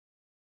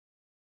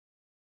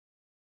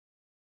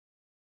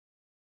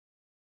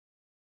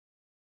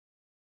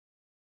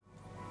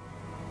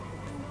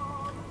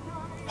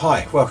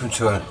Hi, welcome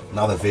to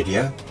another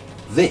video.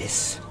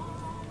 This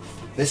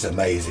is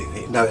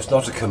amazing. No, it's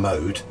not a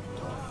commode.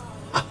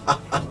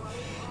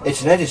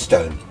 It's an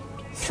Eddystone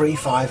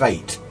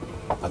 358.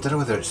 I don't know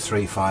whether it's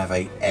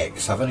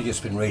 358X. I've only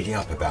just been reading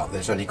up about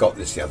this. Only got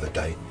this the other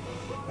day.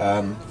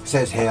 It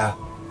says here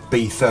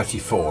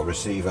B34,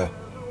 receiver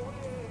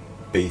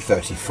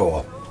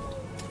B34.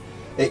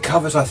 It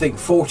covers, I think,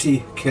 40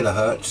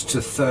 kilohertz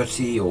to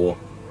 30 or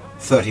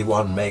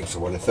 31 megs, or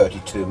whatever,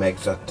 32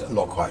 megs. I'm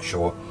not quite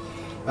sure.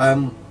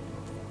 So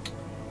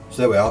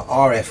there we are,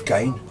 RF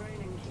gain,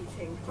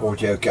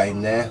 audio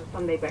gain there,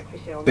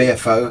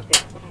 BFO,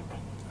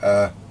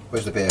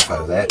 where's the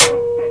BFO there?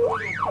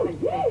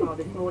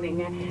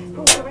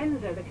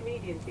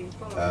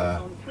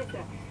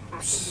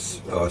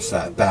 What's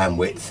that,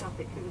 bandwidth,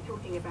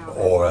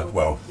 or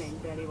well,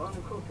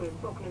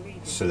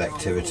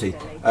 selectivity,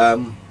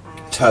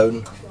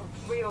 tone.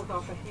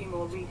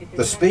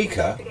 The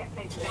speaker,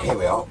 here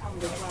we are.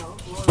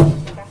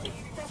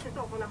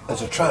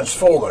 There's a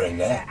transformer in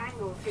there.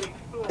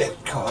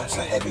 God, that's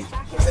a heavy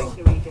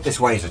thing. This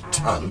weighs a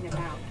ton.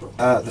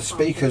 The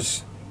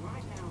speaker's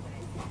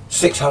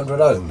 600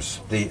 ohms,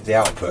 the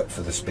output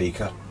for the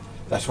speaker.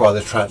 That's why the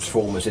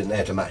transformer's in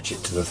there to match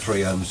it to the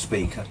 3 ohm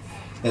speaker.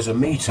 There's a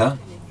meter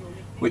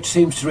which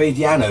seems to read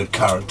the anode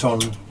current on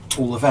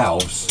all the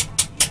valves,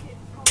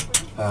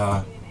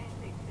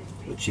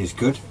 which is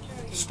good.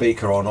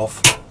 Speaker on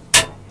off.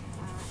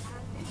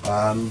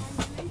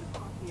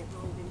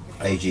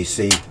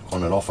 AGC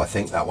on and off, I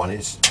think that one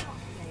is.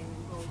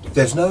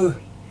 There's no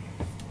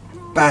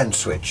band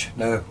switch,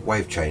 no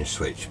wave change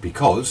switch,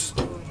 because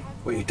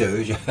what you do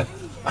is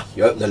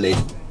you open the lid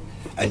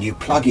and you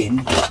plug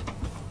in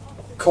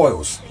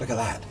coils. Look at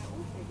that.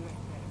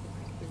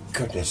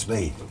 Goodness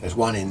me, there's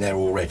one in there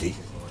already.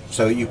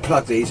 So you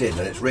plug these in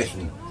and it's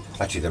written,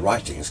 actually the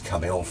writing is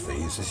coming off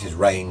these. This is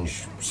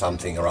range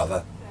something or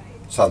other,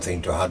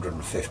 something to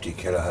 150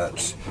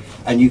 kilohertz,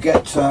 and you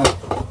get hang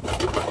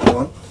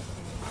on.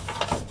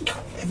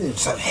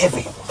 Everything's so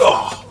heavy.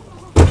 Oh,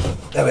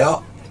 there we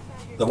are.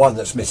 The one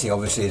that's missing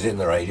obviously is in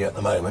the radio at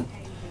the moment.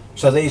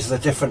 So these are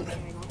the different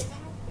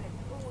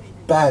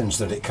bands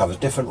that it covers,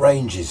 different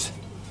ranges.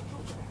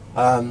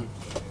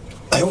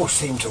 They all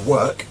seem to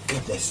work.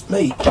 Goodness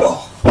me.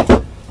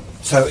 Oh.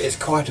 So it's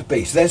quite a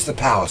beast. There's the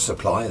power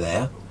supply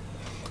there.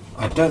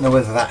 I don't know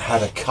whether that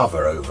had a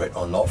cover over it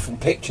or not. From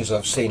pictures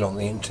I've seen on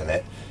the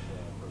internet,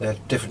 there are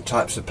different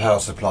types of power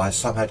supplies.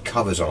 Some had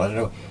covers on. I don't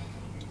know.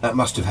 That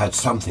must have had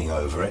something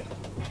over it.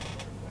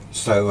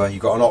 So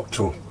you've got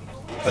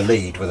a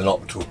lead with an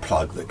octal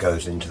plug that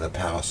goes into the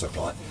power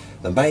supply.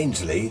 The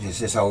mains lead is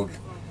this old,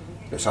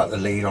 looks like the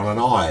lead on an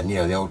iron, you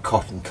know, the old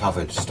cotton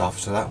covered stuff,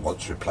 so that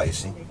wants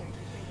replacing.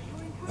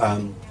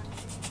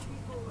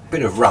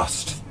 Bit of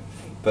rust,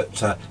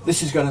 but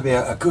this is going to be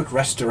a good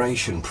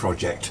restoration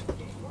project.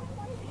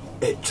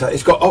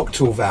 It's got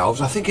octal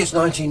valves. I think it's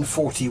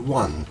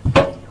 1941.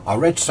 I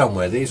read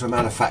somewhere these were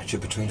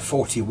manufactured between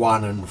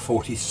 41 and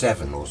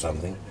 47 or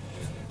something.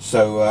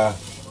 So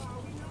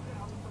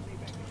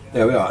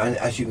there we are, and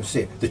as you can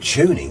see, the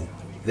tuning,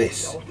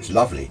 this is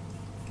lovely.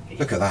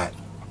 Look at that.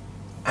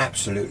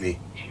 Absolutely.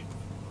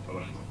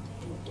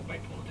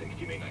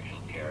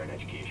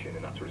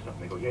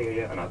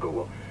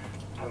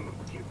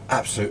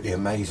 Absolutely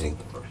amazing.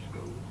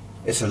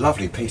 It's a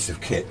lovely piece of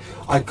kit.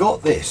 I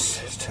got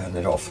this, let's turn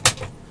it off.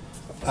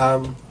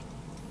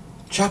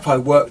 Chap I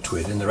worked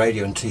with in the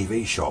radio and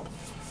TV shop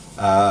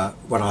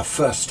when I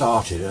first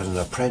started as an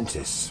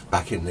apprentice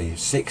back in the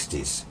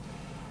 60s.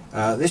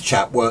 This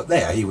chap worked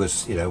there. He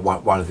was, you know,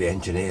 one of the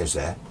engineers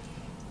there,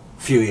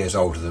 a few years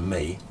older than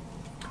me.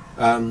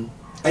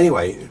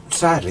 Anyway,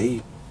 sadly,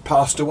 he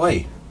passed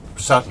away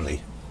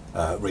suddenly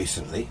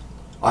recently.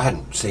 I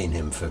hadn't seen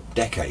him for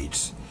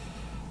decades.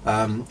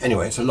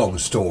 Anyway, it's a long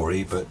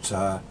story, but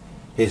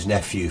his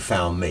nephew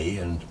found me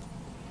and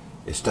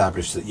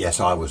established that yes,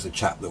 I was the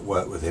chap that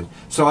worked with him.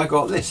 So I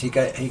got this. He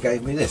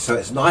gave me this. So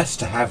it's nice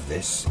to have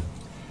this,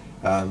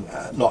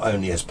 not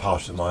only as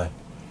part of my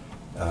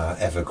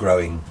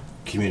ever-growing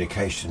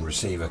communication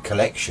receiver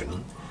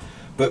collection,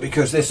 but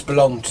because this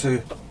belonged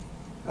to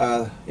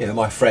you know,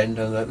 my friend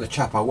and the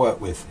chap I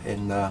worked with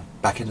in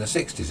back in the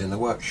 60s in the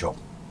workshop.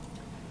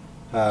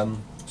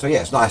 So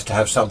yeah, it's nice to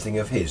have something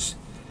of his.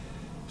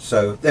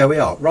 So there we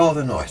are.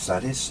 Rather nice,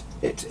 that is.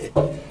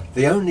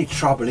 The only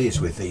trouble is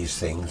with these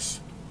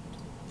things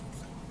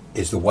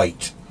is the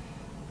weight.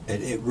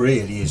 It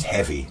really is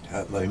heavy.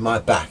 I mean, my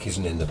back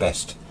isn't in the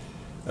best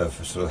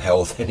of sort of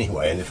health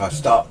anyway, and if I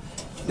start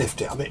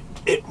lifting, I mean,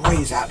 it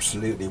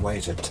absolutely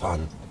weighs a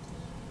ton.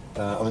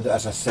 I mean,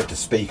 as I said, the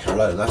speaker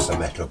alone, that's a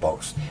metal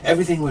box.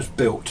 Everything was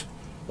built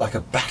like a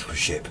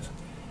battleship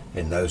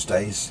in those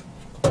days.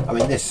 I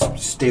mean, this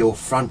steel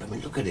front, I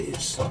mean, look at it,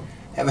 it's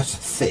ever so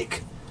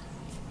thick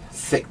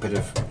bit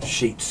of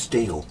sheet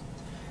steel.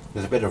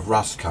 There's a bit of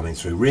rust coming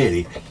through.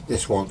 Really,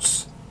 this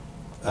wants,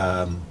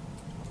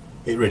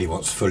 it really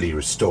wants fully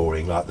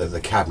restoring, like the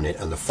cabinet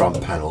and the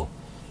front panel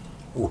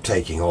all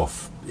taking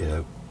off, you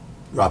know,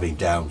 rubbing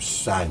down,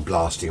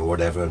 sandblasting or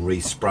whatever, and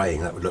respraying.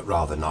 That would look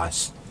rather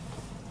nice.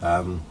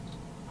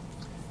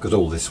 because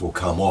all this will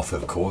come off,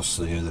 of course,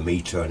 you know, the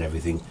meter and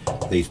everything,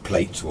 these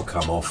plates will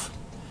come off.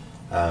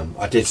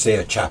 I did see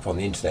a chap on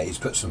the internet, he's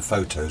put some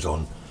photos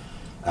on,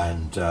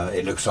 and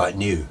it looks like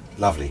new.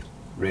 Lovely,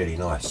 really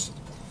nice.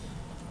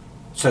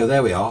 So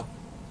there we are.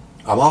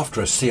 I'm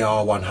after a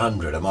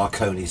CR100, a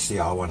Marconi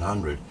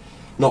CR100.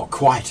 Not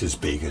quite as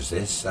big as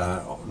this,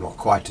 not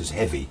quite as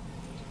heavy.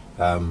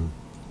 There's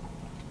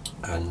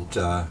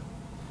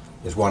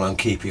one I'm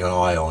keeping an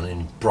eye on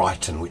in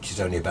Brighton, which is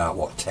only about,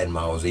 what, 10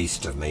 miles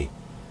east of me.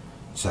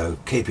 So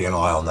keeping an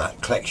eye on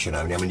that collection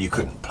only. I mean, you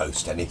couldn't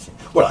post anything.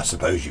 Well, I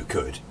suppose you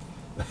could.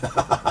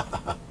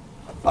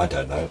 I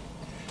don't know.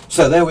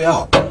 So there we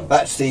are.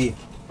 That's the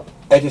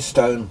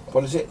Eddystone,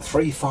 what is it,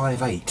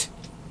 358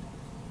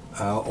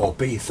 or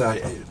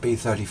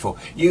B34,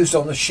 used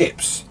on the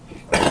ships.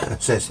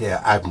 It says here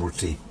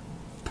Admiralty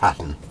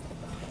pattern.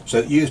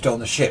 So used on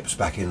the ships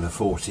back in the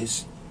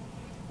 40s.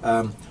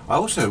 I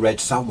also read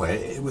somewhere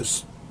it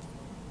was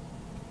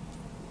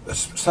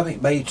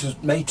something made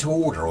to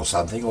order or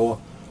something, or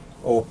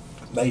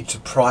made to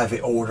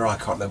private order. I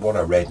can't remember what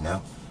I read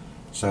now.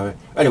 So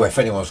anyway, if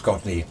anyone's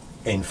got any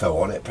info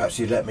on it, perhaps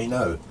you'd let me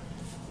know.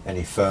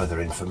 Any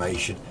further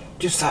information.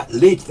 Just that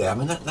lid there, I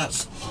mean,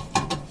 that's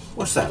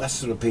what's that? That's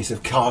sort of a piece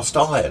of cast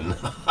iron.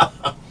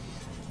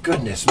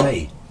 Goodness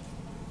me.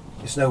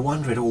 It's no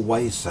wonder it all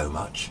weighs so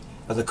much.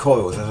 And the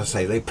coils, as I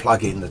say, they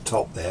plug in the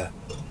top there.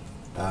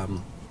 I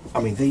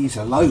mean, these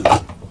alone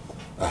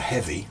are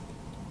heavy.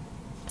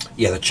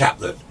 Yeah, the chap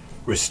that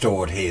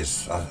restored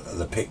his,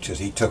 the pictures,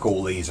 he took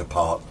all these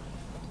apart,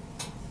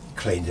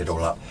 cleaned it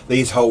all up.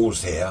 These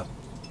holes here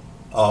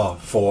are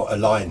for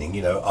aligning,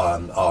 you know,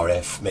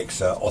 RF,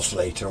 mixer,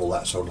 oscillator, all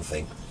that sort of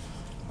thing.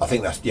 I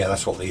think that's, yeah,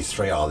 that's what these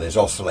three are. There's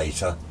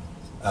oscillator,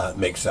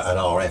 mixer and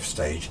RF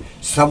stage.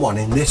 Someone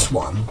in this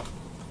one,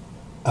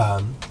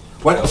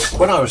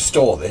 when I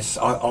restore this,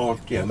 I'll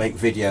you know, make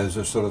videos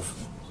of sort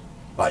of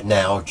like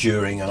now,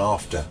 during and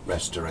after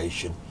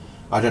restoration.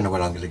 I don't know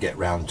when I'm going to get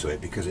round to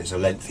it because it's a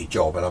lengthy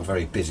job and I'm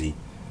very busy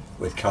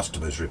with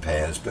customers'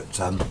 repairs, but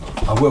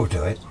I will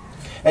do it.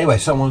 Anyway,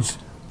 someone's,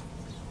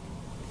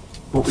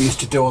 what we used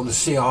to do on the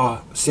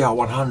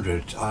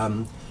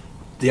CR100,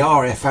 the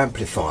RF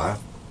amplifier,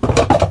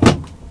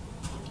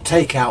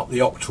 take out the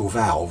octal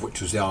valve,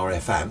 which was the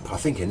RF amp. I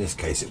think in this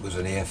case it was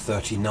an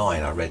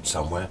EF39, I read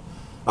somewhere.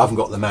 I haven't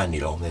got the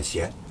manual on this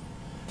yet.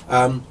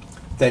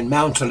 Then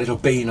mount a little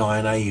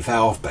B9A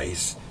valve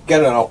base,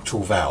 get an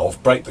octal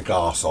valve, break the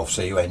glass off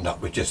so you end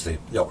up with just the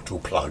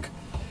octal plug.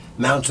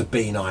 Mount a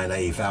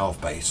B9A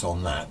valve base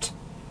on that.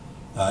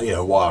 You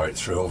know, wire it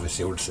through,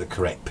 obviously, all to the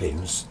correct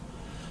pins.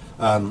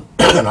 And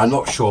I'm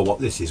not sure what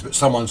this is, but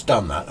someone's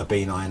done that, a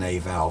B9A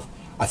valve.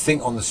 I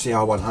think on the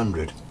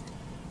CR100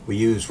 we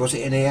used, was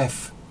it an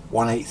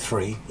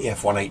EF183,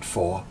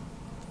 EF184,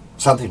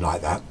 something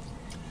like that.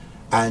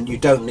 And you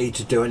don't need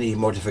to do any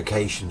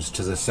modifications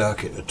to the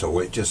circuit at all,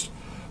 it just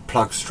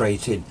plugs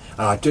straight in.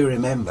 And I do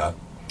remember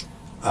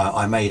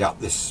I made up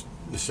this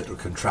little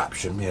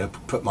contraption, you know,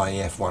 put my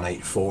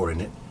EF184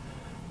 in it,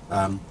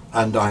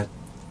 and I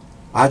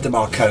had the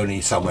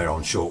Marconi somewhere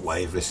on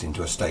shortwave listening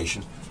to a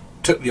station,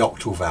 took the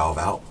octal valve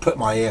out, put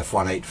my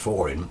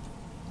EF184 in,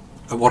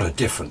 and what a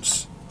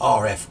difference.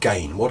 RF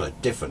gain, what a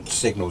difference.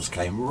 Signals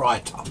came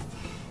right up.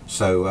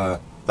 So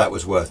that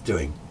was worth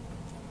doing.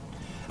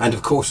 And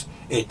of course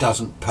it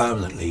doesn't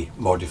permanently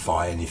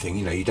modify anything,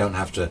 you know, you don't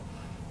have to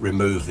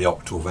remove the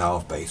octal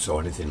valve base or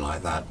anything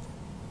like that.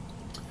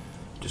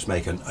 Just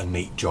make a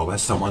neat job,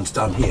 as someone's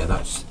done here.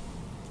 That's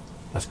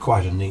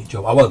quite a neat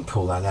job. I won't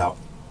pull that out.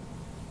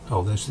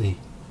 Oh, there's the,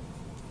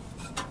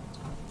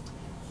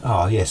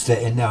 oh yes,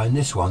 now in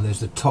this one there's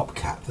the top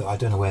cap that I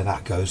don't know where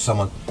that goes.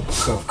 Someone,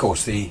 so of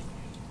course the,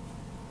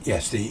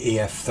 yes, the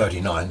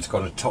EF39's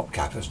got a top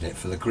cap, hasn't it,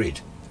 for the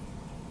grid.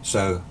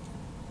 So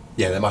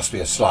yeah, there must be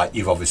a slight,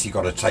 you've obviously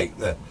got to take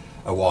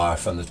a wire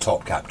from the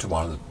top cap to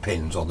one of the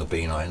pins on the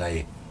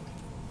B9A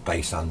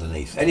base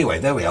underneath. Anyway,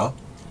 there we are.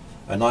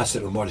 A nice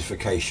little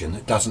modification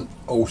that doesn't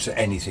alter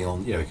anything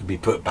on, you know, it can be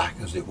put back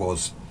as it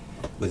was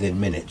within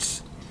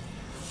minutes.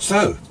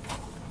 So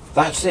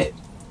that's it.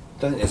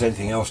 Don't think there's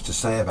anything else to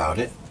say about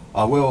it.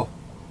 I'm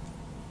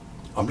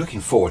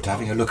looking forward to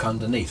having a look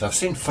underneath. I've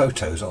seen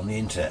photos on the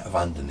internet of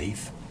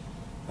underneath.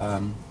 I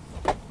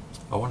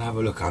want to have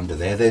a look under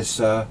there. There's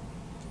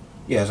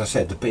yeah, as I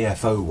said, the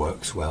BFO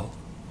works well.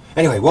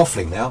 Anyway,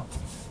 waffling now.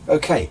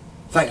 Okay,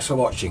 thanks for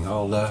watching.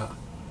 I'll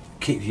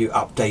keep you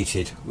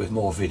updated with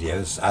more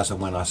videos as and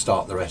when I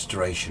start the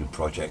restoration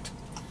project.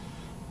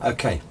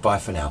 Okay, bye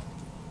for now.